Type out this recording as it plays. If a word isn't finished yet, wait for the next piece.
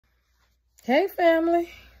Hey family,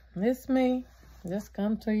 it's me. Just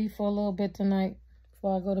come to you for a little bit tonight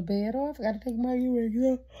before I go to bed. Oh, I forgot to take my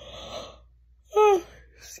urine. Oh,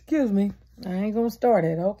 excuse me. I ain't gonna start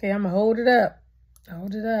it. Okay, I'm gonna hold it up.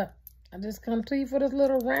 Hold it up. I just come to you for this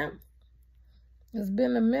little rant. It's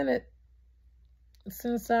been a minute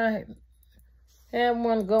since I had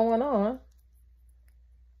one going on.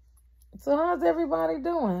 So how's everybody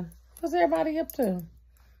doing? What's everybody up to?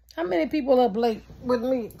 How many people up late with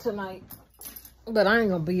me tonight? But I ain't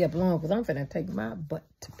gonna be up long because I'm finna take my butt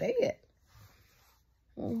to bed.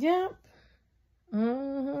 Yep.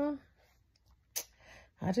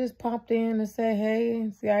 I just popped in to say hey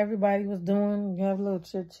and see how everybody was doing. Have a little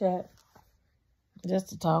chit chat. Just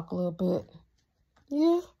to talk a little bit.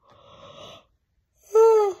 Yeah.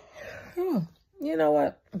 You know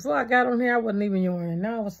what? Before I got on here, I wasn't even yawning.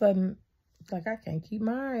 Now all of a sudden, it's like I can't keep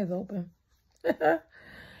my eyes open. But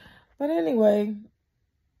anyway,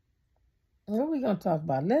 what are we going to talk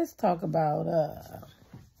about? Let's talk about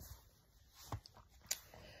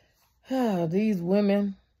these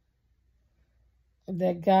women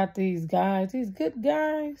that got these guys, these good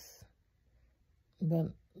guys, but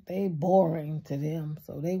they boring to them,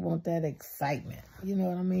 so they want that excitement. You know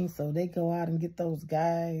what I mean? So they go out and get those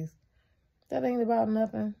guys. That ain't about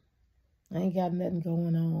nothing. Ain't got nothing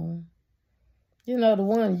going on. You know, the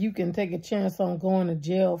one you can take a chance on going to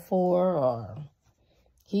jail for, or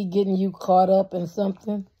he getting you caught up in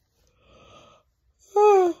something.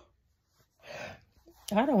 I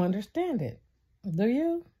don't understand it. Do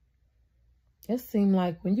you? It seems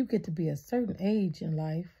like when you get to be a certain age in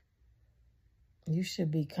life, you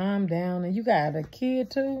should be calmed down. And you got a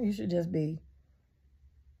kid too. You should just be,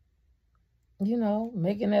 you know,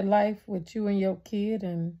 making that life with you and your kid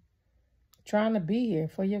and trying to be here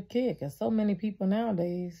for your kid. Because so many people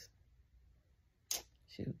nowadays,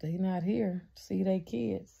 shoot, they not here to see their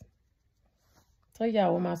kids. Tell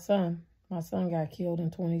y'all with my son got killed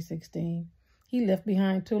in 2016. He left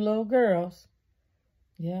behind 2 little girls.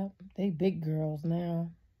 Yep, they big girls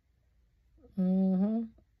now. I'm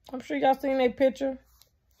sure y'all seen that picture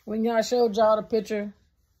when y'all showed y'all the picture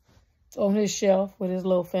on his shelf with his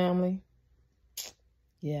little family.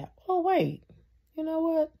 Yeah. Oh, wait. You know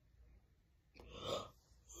what?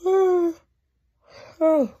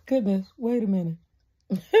 Oh, goodness. Wait a minute.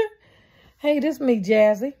 Hey, this me,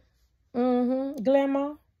 Jazzy.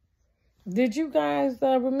 Glamour. Did you guys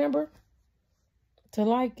remember to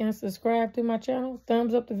like and subscribe to my channel?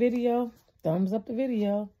 Thumbs up the video. Thumbs up the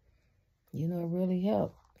video. You know, it really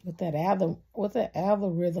helped with that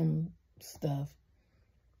algorithm stuff.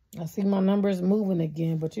 I see my numbers moving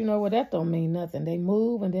again, but you know what? That don't mean nothing. They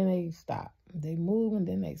move and then they stop. They move and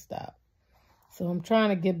then they stop. So I'm trying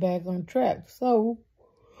to get back on track. So,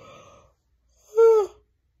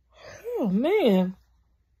 oh man,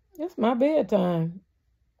 it's my bedtime.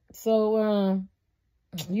 So,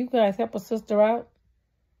 you guys help a sister out.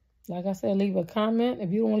 Like I said, leave a comment.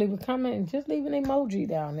 If you don't leave a comment, just leave an emoji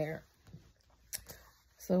down there.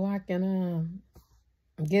 So I can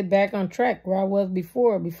get back on track where I was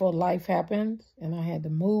before life happened. And I had to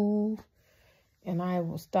move. And I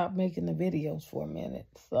will stop making the videos for a minute.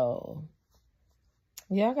 So,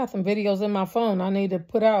 yeah, I got some videos in my phone I need to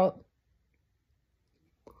put out.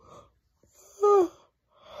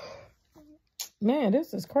 Man,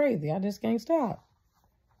 this is crazy. I just can't stop.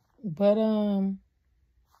 But,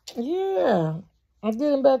 yeah. I'm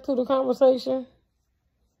getting back to the conversation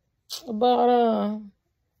about,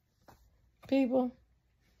 people.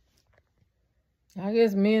 I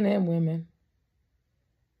guess men and women,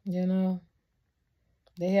 you know,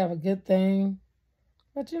 they have a good thing.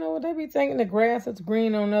 But you know what? They be thinking the grass is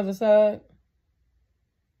green on the other side.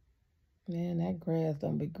 Man, that grass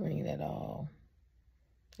don't be green at all.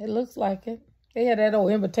 It looks like it. They had that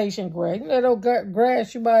old invitation grass. You know that old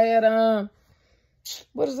grass you buy at,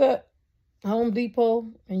 what is that? Home Depot,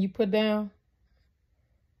 and you put down.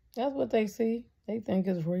 That's what they see. They think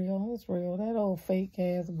it's real. It's real. That old fake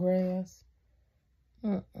ass grass.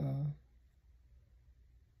 Yeah,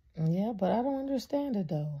 but I don't understand it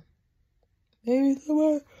though. Maybe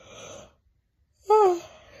somebody. Oh,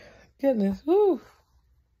 goodness. Whew.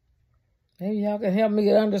 Maybe y'all can help me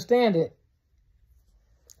understand it.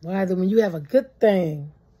 Why, when you have a good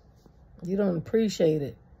thing, you don't appreciate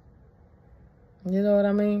it. You know what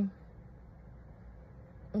I mean?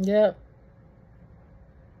 Yep.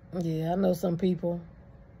 Yeah, I know some people.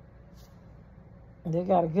 They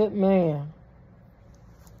got a good man.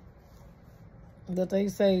 But they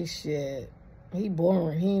say, shit, he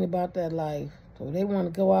boring. He ain't about that life. So they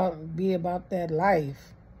want to go out and be about that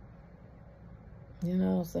life. You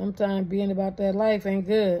know, sometimes being about that life ain't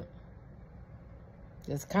good.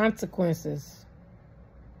 There's consequences,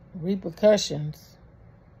 repercussions.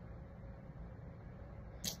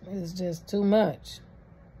 It's just too much.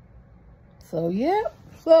 So, yeah.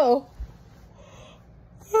 So,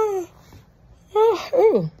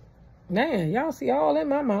 man, y'all see all in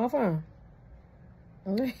my mouth, huh?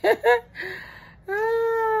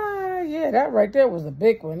 Yeah, that right there was a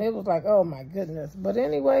big one. It was like, oh my goodness. But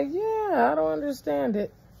anyway, yeah, I don't understand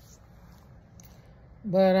it.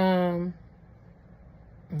 But,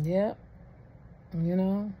 yeah, you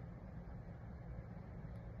know.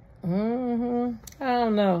 I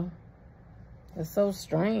don't know. It's so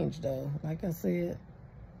strange, though. Like I said,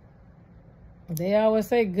 they always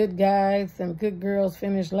say good guys and good girls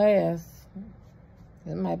finish last.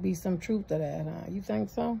 There might be some truth to that, huh? You think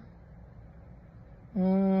so? I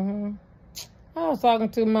was talking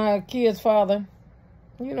to my kid's father.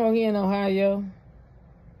 You know, he in Ohio.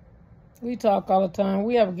 We talk all the time.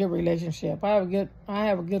 We have a good relationship. I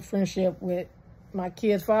have a good friendship with my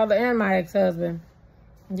kid's father and my ex-husband.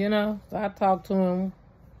 You know, so I talk to him.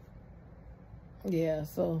 Yeah,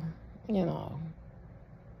 so, you know,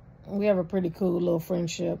 we have a pretty cool little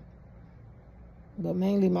friendship. But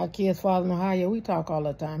mainly my kid's father in Ohio, we talk all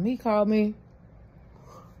the time. He called me.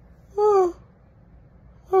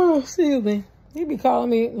 Excuse me. He be calling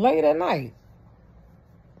me late at night.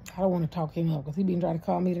 I don't want to talk him up because he been trying to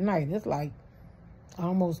call me tonight. It's like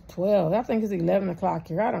almost 12. I think it's 11 o'clock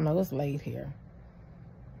here. I don't know. It's late here.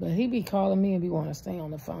 But he be calling me and be wanting to stay on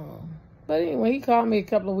the phone. But anyway, he called me a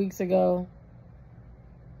couple of weeks ago.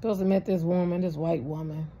 Supposed to met this woman, this white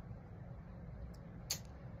woman.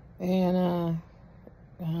 And, I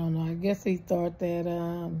don't know. I guess he thought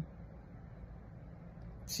that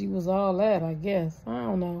she was all that, I guess. I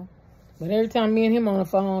don't know. But every time me and him on the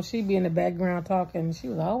phone, she'd be in the background talking. She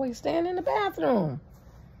was always staying in the bathroom.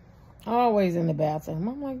 Always in the bathroom.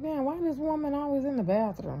 I'm like, man, why this woman always in the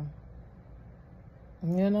bathroom?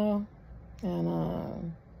 You know?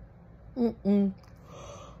 And,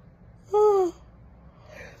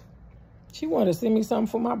 she wanted to send me something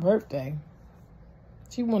for my birthday.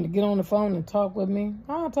 She wanted to get on the phone and talk with me.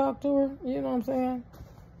 I'll talk to her. You know what I'm saying?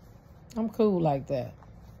 I'm cool like that.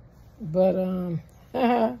 But,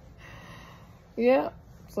 yeah.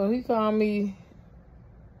 So he called me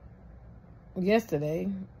yesterday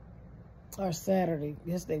or Saturday.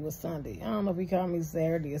 Yesterday was Sunday. I don't know if he called me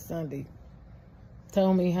Saturday or Sunday.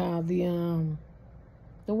 Told me how the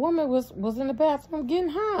woman was in the bathroom getting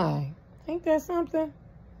high. Ain't that something?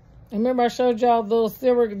 Remember I showed y'all those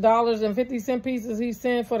silver dollars and 50-cent pieces he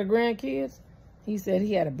sent for the grandkids? He said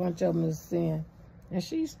he had a bunch of them to send. And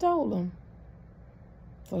she stole them.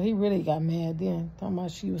 So he really got mad then. Talking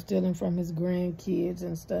about she was stealing from his grandkids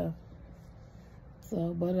and stuff.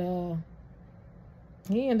 So, but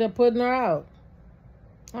he ended up putting her out.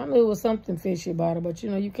 I knew it was something fishy about her, but you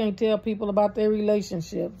know, you can't tell people about their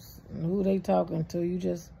relationships and who they talking to. You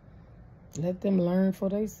just let them learn for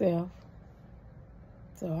themselves.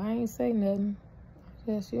 So I ain't say nothing.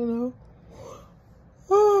 I just, you know,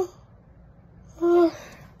 I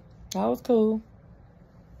was cool.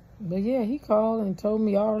 But yeah, he called and told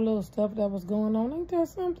me all the little stuff that was going on. Ain't that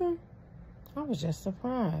something? I was just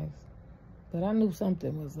surprised. But I knew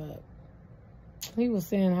something was up. He was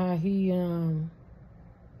saying how he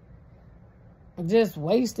just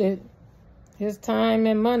wasted his time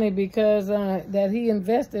and money because that he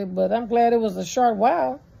invested. But I'm glad it was a short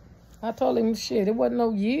while. I told him, shit, it wasn't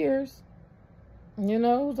no years. You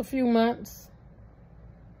know, it was a few months.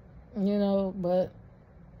 You know, but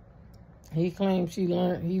he claimed he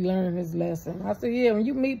learned his lesson. I said, yeah, when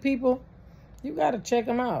you meet people, you got to check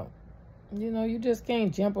them out. You know, you just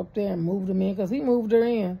can't jump up there and move them in, because he moved her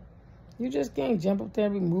in. You just can't jump up there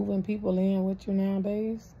and be moving people in with you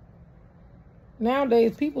nowadays.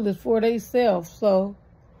 Nowadays, people is for themselves, so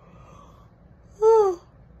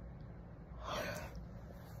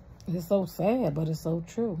it's so sad, but it's so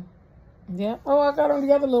true. Yeah. Oh, I got on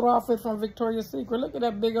the other little outfit from Victoria's Secret. Look at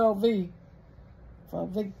that big old V for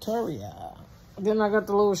Victoria. Then I got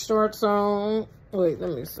the little shorts on. Wait,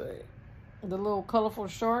 let me see. The little colorful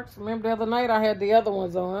shorts. Remember the other night I had the other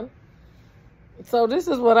ones on. So this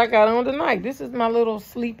is what I got on tonight. This is my little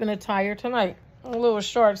sleeping attire tonight. A little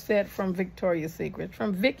short set from Victoria's Secret,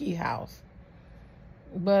 from Vicky House.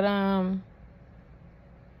 But,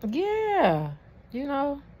 yeah, you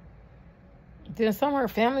know. Then some of her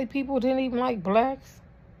family people didn't even like blacks.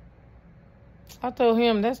 I told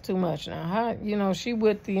him that's too much now. How, you know, she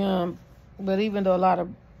with the, but even though a lot of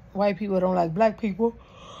white people don't like black people,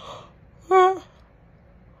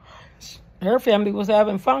 her family was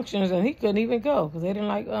having functions and he couldn't even go because they didn't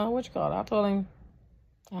like, what you call it. I told him,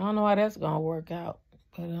 I don't know how that's going to work out.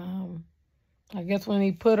 But I guess when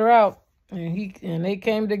he put her out and they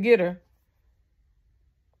came to get her,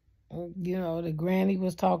 you know, the granny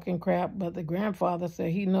was talking crap, but the grandfather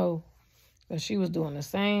said he know that she was doing the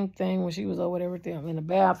same thing when she was over there with them in the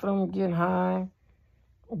bathroom getting high.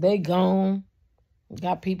 They gone.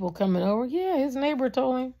 Got people coming over. Yeah, his neighbor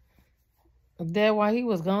told him that while he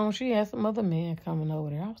was gone, she had some other man coming over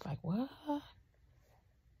there. I was like, what?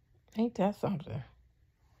 Ain't that something?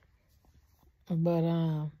 But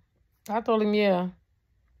I told him, yeah.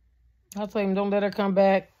 I told him, don't let her come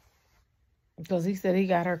back, because he said he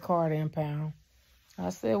got her car to impound. I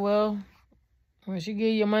said, well, when she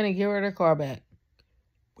give you money, give her the car back.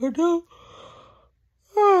 But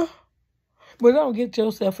don't get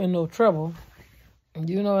yourself in no trouble.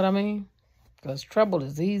 You know what I mean? Because trouble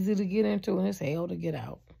is easy to get into and it's hell to get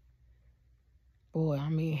out. Boy, I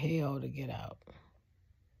mean hell to get out.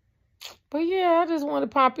 But yeah, I just want to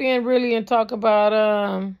pop in really and talk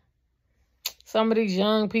about some of these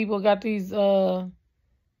young people got these you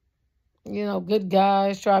know, good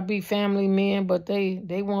guys try to be family men, but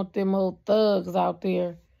they want them old thugs out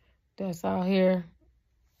there that's out here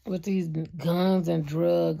with these guns and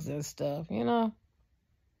drugs and stuff, you know.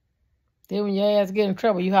 Then when your ass get in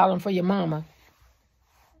trouble, you hollering for your mama.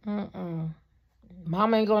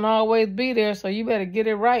 Mama ain't gonna always be there, so you better get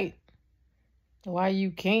it right while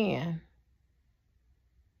you can.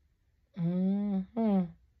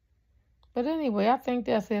 But anyway, I think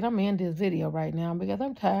that's it. I'm gonna end this video right now because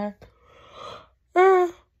I'm tired.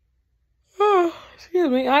 Excuse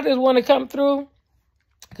me. I just want to come through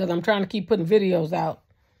because I'm trying to keep putting videos out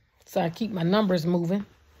so I keep my numbers moving.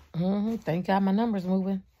 Thank God my numbers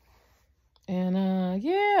moving. And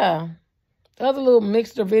yeah, the other little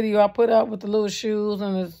mixture video I put up with the little shoes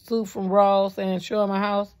and the suit from Ross and showing my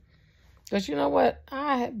house. Because you know what?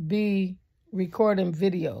 I be recording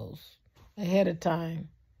videos ahead of time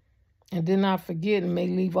and did not forget and may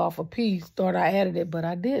leave off a piece. Thought I added it, but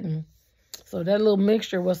I didn't. So that little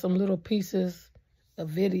mixture was some little pieces of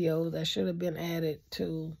video that should have been added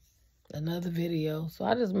to another video. So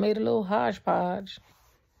I just made a little hodgepodge.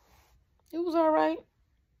 It was all right.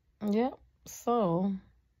 Yep. So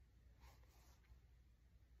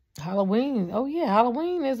Halloween. Oh yeah,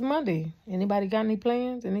 Halloween is Monday. Anybody got any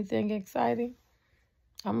plans? Anything exciting?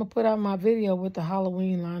 I'm going to put out my video with the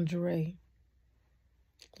Halloween lingerie.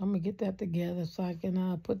 I'm going to get that together so I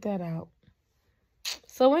can put that out.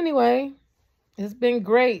 So anyway, it's been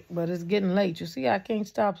great, but it's getting late. You see, I can't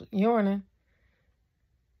stop yawning.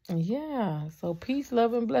 Yeah, so peace,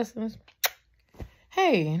 love, and blessings.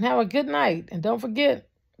 Hey, and have a good night. And don't forget,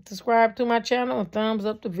 subscribe to my channel and thumbs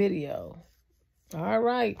up the video. All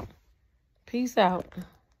right. Peace out.